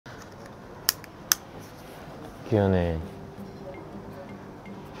큐현의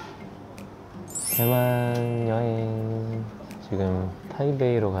대만 여행. 지금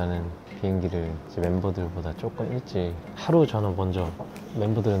타이베이로 가는 비행기를 이제 멤버들보다 조금 일찍, 하루 저는 먼저,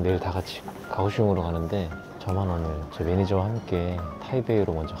 멤버들은 내일 다 같이 가오슝으로 가는데 저만 오늘 제 매니저와 함께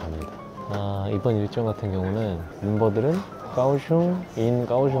타이베이로 먼저 갑니다. 이번 일정 같은 경우는 멤버들은 가오슝 인,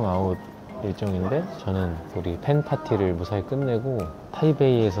 가오슝 아웃 일정인데 저는 우리 팬 파티를 무사히 끝내고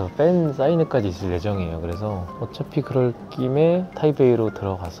타이베이에서 팬 사인회까지 있을 예정이에요. 그래서 어차피 그럴 김에 타이베이로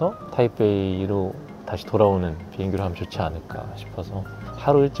들어가서 타이베이로 다시 돌아오는 비행기로 하면 좋지 않을까 싶어서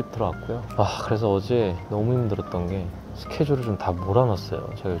하루 일찍 들어왔고요. 그래서 어제 너무 힘들었던 게 스케줄을 좀 다 몰아놨어요.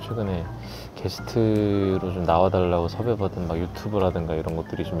 제가 최근에 게스트로 좀 나와달라고 섭외받은 막 유튜브라든가 이런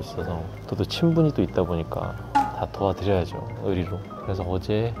것들이 좀 있어서 저도 친분이 또 있다 보니까 다 도와드려야죠, 의리로. 그래서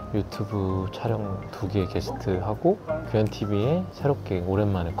어제 유튜브 촬영 2개 게스트하고 규현TV에 새롭게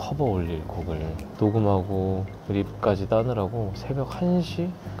오랜만에 커버 올릴 곡을 녹음하고 립까지 따느라고 새벽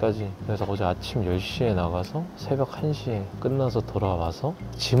 1시까지, 그래서 어제 아침 10시에 나가서 새벽 1시에 끝나서 돌아와서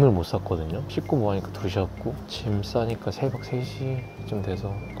짐을 못 쌌거든요. 씻고 뭐하니까 2시였고 짐 싸니까 새벽 3시쯤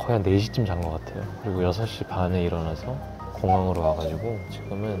돼서 거의 한 4시쯤 잔 것 같아요. 그리고 6시 반에 일어나서 공항으로 와가지고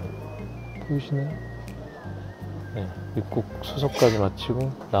지금은 보이시나요? 네, 입국 수속까지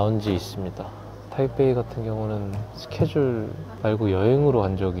마치고 라운지에 있습니다. 타이베이 같은 경우는 스케줄 말고 여행으로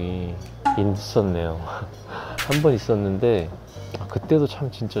간 적이 있었네요. 한 번 있었는데 그때도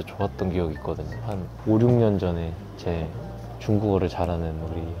참 진짜 좋았던 기억이 있거든요. 한 5, 6년 전에 제 중국어를 잘하는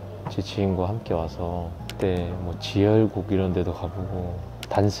우리 제 지인과 함께 와서 그때 뭐 지열국 이런 데도 가보고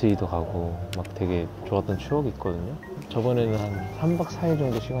단스이도 가고 막 되게 좋았던 추억이 있거든요. 저번에는 한 3박 4일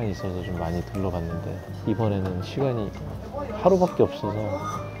정도 시간이 있어서 좀 많이 둘러봤는데 이번에는 시간이 하루밖에 없어서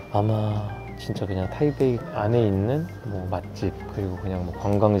아마 진짜 그냥 타이베이 안에 있는 뭐 맛집 그리고 그냥 뭐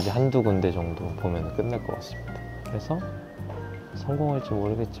관광지 한두 군데 정도 보면 끝날 것 같습니다. 그래서 성공할지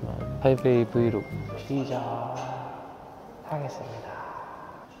모르겠지만 타이베이 브이로그 시작하겠습니다.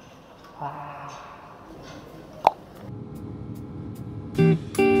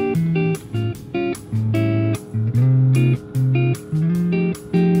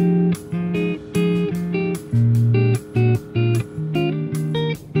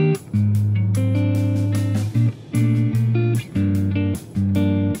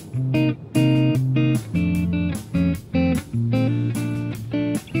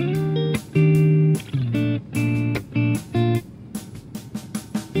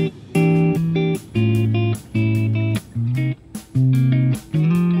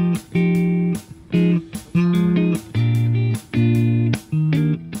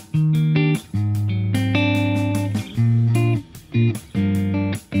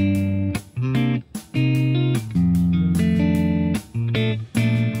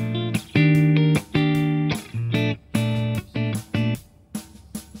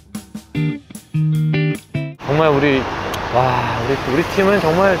 정말 우리 팀은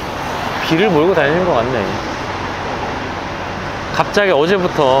정말 비를 몰고 다니는 것 같네. 갑자기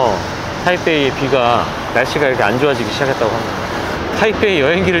어제부터 타이베이의 날씨가 이렇게 안 좋아지기 시작했다고 합니다. 타이베이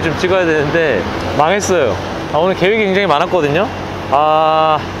여행기를 좀 찍어야 되는데 망했어요. 오늘 계획이 굉장히 많았거든요.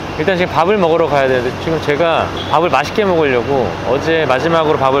 일단 지금 밥을 먹으러 가야 되는데 지금 제가 밥을 맛있게 먹으려고 어제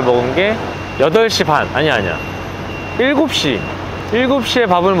마지막으로 밥을 먹은 게 8시 반, 아니야 7시에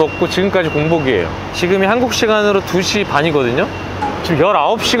밥을 먹고 지금까지 공복이에요. 지금이 한국 시간으로 2시 반이거든요. 지금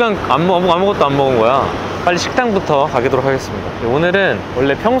 19시간 아무것도 안 먹은 거야. 빨리 식당부터 가도록 하겠습니다. 오늘은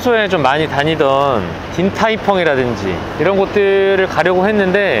원래 평소에 좀 많이 다니던 딘타이펑이라든지 이런 곳들을 가려고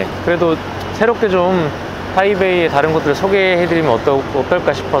했는데 그래도 새롭게 좀 타이베이의 다른 곳들을 소개해드리면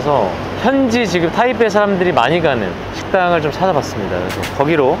어떨까 싶어서 현지 지금 타이베이 사람들이 많이 가는 식당을 좀 찾아봤습니다. 그래서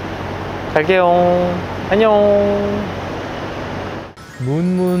거기로 갈게요. 안녕.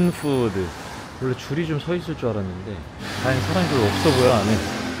 문문푸드. 원래 줄이 좀 서 있을 줄 알았는데 다행히 사람이 별로 없어 보여. 안에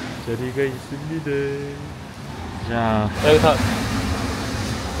자리가 있습니다. 자, 여기 다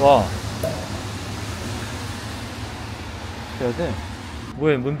와. 해야 돼?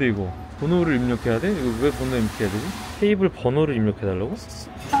 뭔데 이거? 번호를 입력해야 돼? 이거 왜 번호 입력해야 되지? 테이블 번호를 입력해 달라고?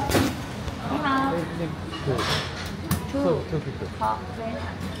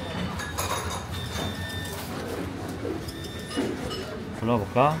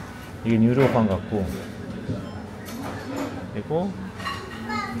 골라볼까? 이게 뉴로판 같고, 그리고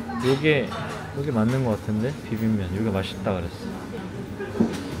요게 맞는 것 같은데? 비빔면 요게 맛있다 그랬어.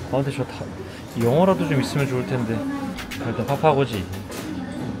 근데 저 영어라도 좀 있으면 좋을 텐데. 일단 파파고지.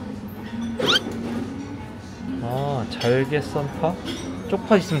 잘게 썬 파?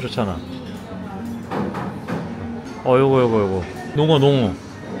 쪽파 있으면 좋잖아. 요거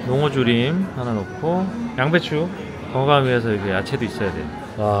농어조림 하나 넣고, 양배추 건강을 위해서 이게 야채도 있어야 돼.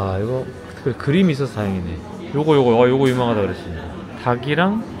 와 이거 특별히 그림이 있어서 다행이네. 요거 유명하다 그랬지.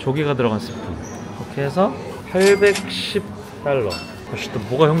 닭이랑 조개가 들어간 스프 이렇게 해서 810달러. 아씨 또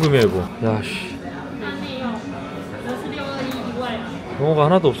뭐가 현금이야 이거. 야씨 영어가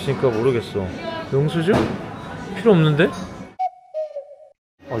하나도 없으니까 모르겠어. 영수증? 필요 없는데?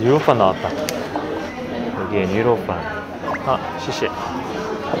 유로판 나왔다. 여기엔 유로판. 아 시시.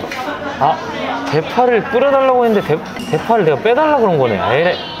 아 대파를 뿌려달라고 했는데 대파를 내가 빼달라고 그런 거네.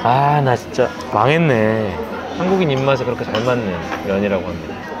 아 나 진짜 망했네. 한국인 입맛에 그렇게 잘 맞는 면이라고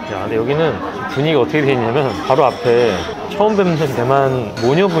합니다. 야 근데 여기는 분위기가 어떻게 돼 있냐면 바로 앞에 처음 뵙는 대만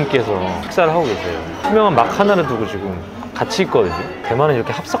모녀분께서 식사를 하고 계세요. 투명한 막 하나를 두고 지금 같이 있거든요. 대만은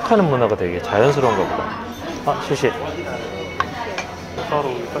이렇게 합석하는 문화가 되게 자연스러운가 보다. 아 시시.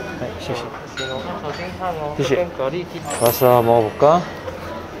 시시. 시시. 와서 먹어볼까?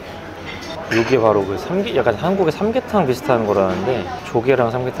 이게 바로 그 약간 한국의 삼계탕 비슷한 거라는데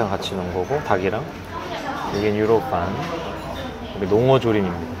조개랑 삼계탕 같이 넣은 거고 닭이랑. 이게 유로판. 이게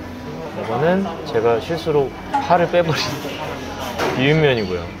농어조림입니다. 이거는 제가 실수로 파를 빼버린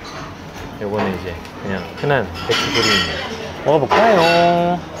비빔면이고요. 이거는 이제 그냥 흔한 배추조림입니다.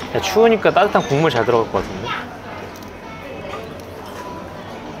 먹어볼까요? 야, 추우니까 따뜻한 국물 잘 들어갈 것 같은데.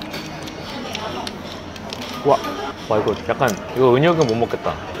 와 이거 약간 이거 은혁은 못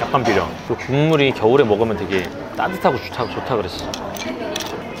먹겠다. 약간 비려. 그 국물이 겨울에 먹으면 되게 따뜻하고 좋다 그랬어.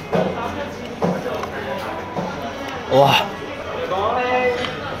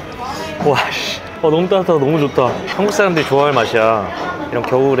 씨. 너무 따뜻하다. 너무 좋다. 한국 사람들이 좋아할 맛이야. 이런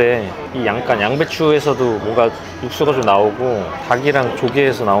겨울에 이 약간 양배추에서도 뭔가 육수가 좀 나오고 닭이랑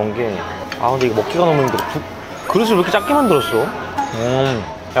조개에서 나온 게 근데 이거 먹기가 너무 힘들어. 그릇을 왜 이렇게 작게 만들었어?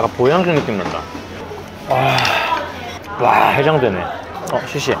 약간 보양식 느낌 난다. 와 해장되네.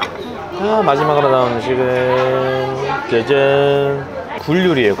 시시. 마지막으로 나온 음식은 짜잔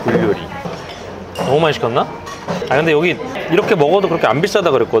굴요리에요. 굴요리. 너무 많이 시켰나? 근데 여기 이렇게 먹어도 그렇게 안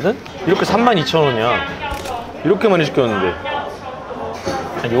비싸다 그랬거든? 이렇게 32,000원이야. 이렇게 많이 시켰는데.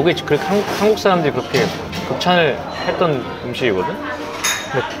 요게 그렇게 한국 사람들이 그렇게 극찬을 했던 음식이거든?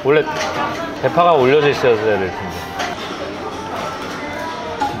 근데 원래 대파가 올려져 있어야 될 텐데.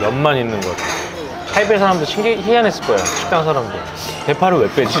 면만 있는 거 같아. 타이베이 사람들 희한했을 거야. 식당 사람들. 대파를 왜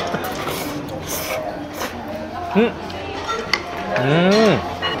빼지?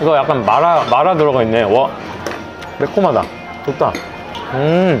 이거 약간 마라 들어가 있네. 와 매콤하다. 좋다.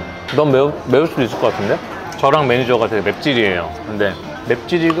 넌 매울 수도 있을 것 같은데? 저랑 매니저가 되게 맵찔이에요. 근데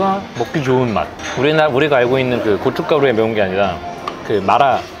맵찔이가 먹기 좋은 맛. 우리가 알고 있는 그 고춧가루의 매운 게 아니라 그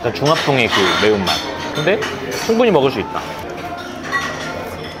마라, 그러니까 중화풍의 그 매운맛. 근데 충분히 먹을 수 있다.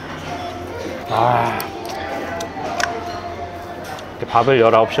 밥을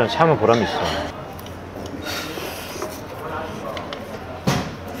 19시간 참은 보람이 있어.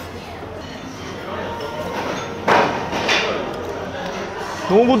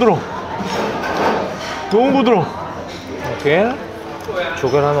 너무 부드러워. 이렇게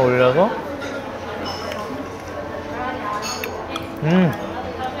조개를 하나 올려서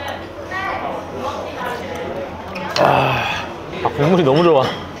국물이 너무 좋아.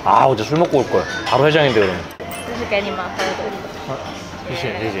 어제 술 먹고 올걸. 바로 해장인데 그러면.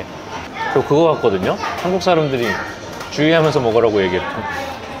 시시. 그거 같거든요. 한국 사람들이 주의하면서 먹으라고 얘기했죠.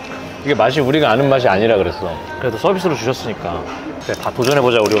 이게 맛이 우리가 아는 맛이 아니라 그랬어. 그래도 서비스로 주셨으니까 그래, 다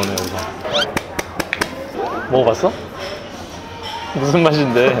도전해보자 우리 오늘 여기서. 먹어봤어? 무슨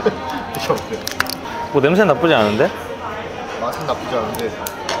맛인데? 뭐 냄새 나쁘지 않은데? 맛은 나쁘지 않은데.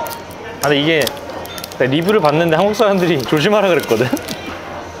 근데 이게 리뷰를 봤는데 한국 사람들이 조심하라 그랬거든?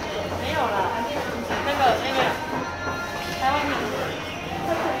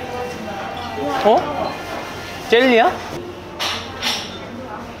 젤리야?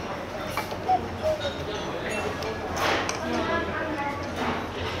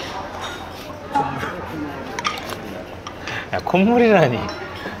 야, 콧물이라니.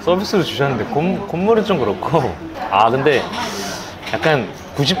 서비스로 주셨는데 콧물은 좀 그렇고. 근데 약간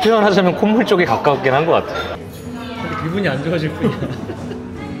굳이 표현하자면 콧물 쪽에 가깝긴 한 것 같아. 근데 기분이 안 좋아질 뿐이야.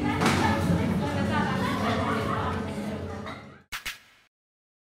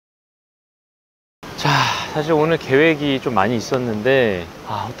 사실 오늘 계획이 좀 많이 있었는데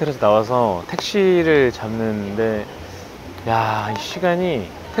호텔에서 나와서 택시를 잡는데 이 시간이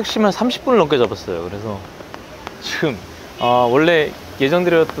택시만 30분을 넘게 잡았어요. 그래서 지금 원래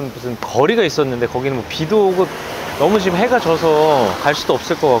예정드렸던 무슨 거리가 있었는데 거기는 뭐 비도 오고 너무 지금 해가 져서 갈 수도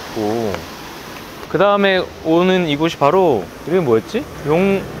없을 것 같고, 그 다음에 오는 이곳이 바로 이름이 뭐였지?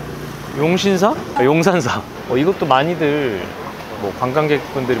 용신사? 용산사. 이것도 많이들 뭐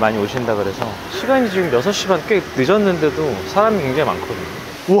관광객분들이 많이 오신다 그래서 시간이 지금 6시 반 꽤 늦었는데도 사람이 굉장히 많거든요.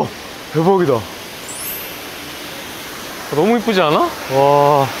 우와 대박이다. 너무 이쁘지 않아?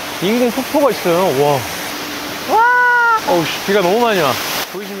 와 인공 폭포가 있어요. 와. 어우 비가 너무 많이 와.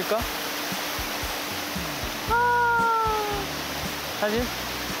 보이십니까? 사진?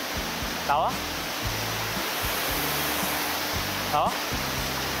 나와? 나와?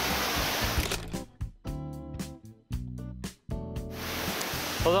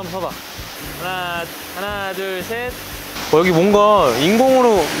 너도 한번 서봐. 하나, 둘, 셋. 여기 뭔가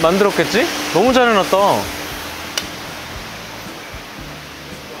인공으로 만들었겠지? 너무 잘 해놨다.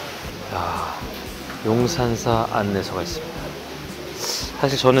 야, 용산사 안내소가 있습니다.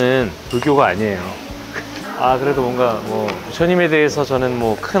 사실 저는 불교가 아니에요. 그래도 뭔가 뭐 부처님에 대해서 저는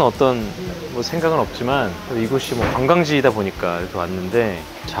뭐 큰 어떤 뭐 생각은 없지만 이곳이 뭐 관광지이다 보니까 이렇게 왔는데,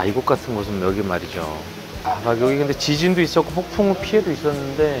 자 이곳 같은 곳은 여기 말이죠. 막 여기 근데 지진도 있었고 폭풍 피해도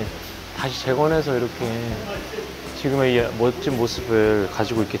있었는데 다시 재건해서 이렇게 지금의 이 멋진 모습을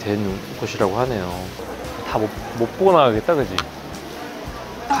가지고 있게 된 곳이라고 하네요. 다 못 보고 나가겠다, 그지?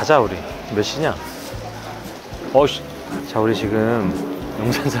 가자 우리. 몇 시냐? 자 우리 지금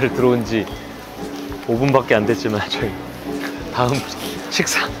용산사를 들어온 지 5분밖에 안 됐지만 저희 다음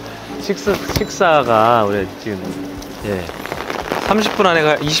식사가 우리 지금 30분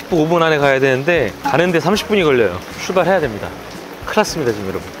안에 25분 안에 가야 되는데 가는데 30분이 걸려요. 출발해야 됩니다. 큰일 났습니다 지금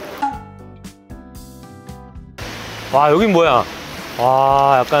여러분. 와 여긴 뭐야?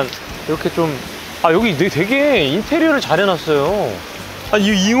 와 약간 이렇게 좀 여기 되게 인테리어를 잘 해놨어요.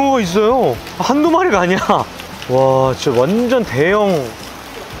 이 잉어가 있어요. 한두 마리가 아니야. 와 진짜 완전 대형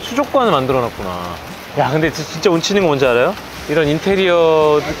수족관을 만들어 놨구나. 야 근데 진짜 운치는 거 뭔지 알아요? 이런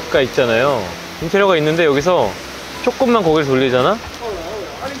인테리어가 있잖아요. 인테리어가 있는데 여기서 조금만 고개를 돌리잖아?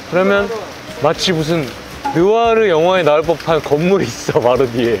 그러면 마치 무슨 느와르 영화에 나올 법한 건물이 있어 바로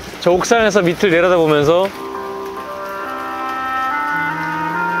뒤에. 저 옥상에서 밑을 내려다보면서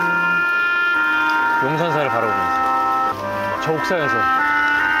용산사를 바라보면서 저 옥상에서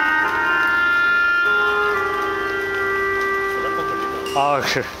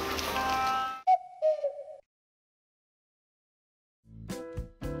그래.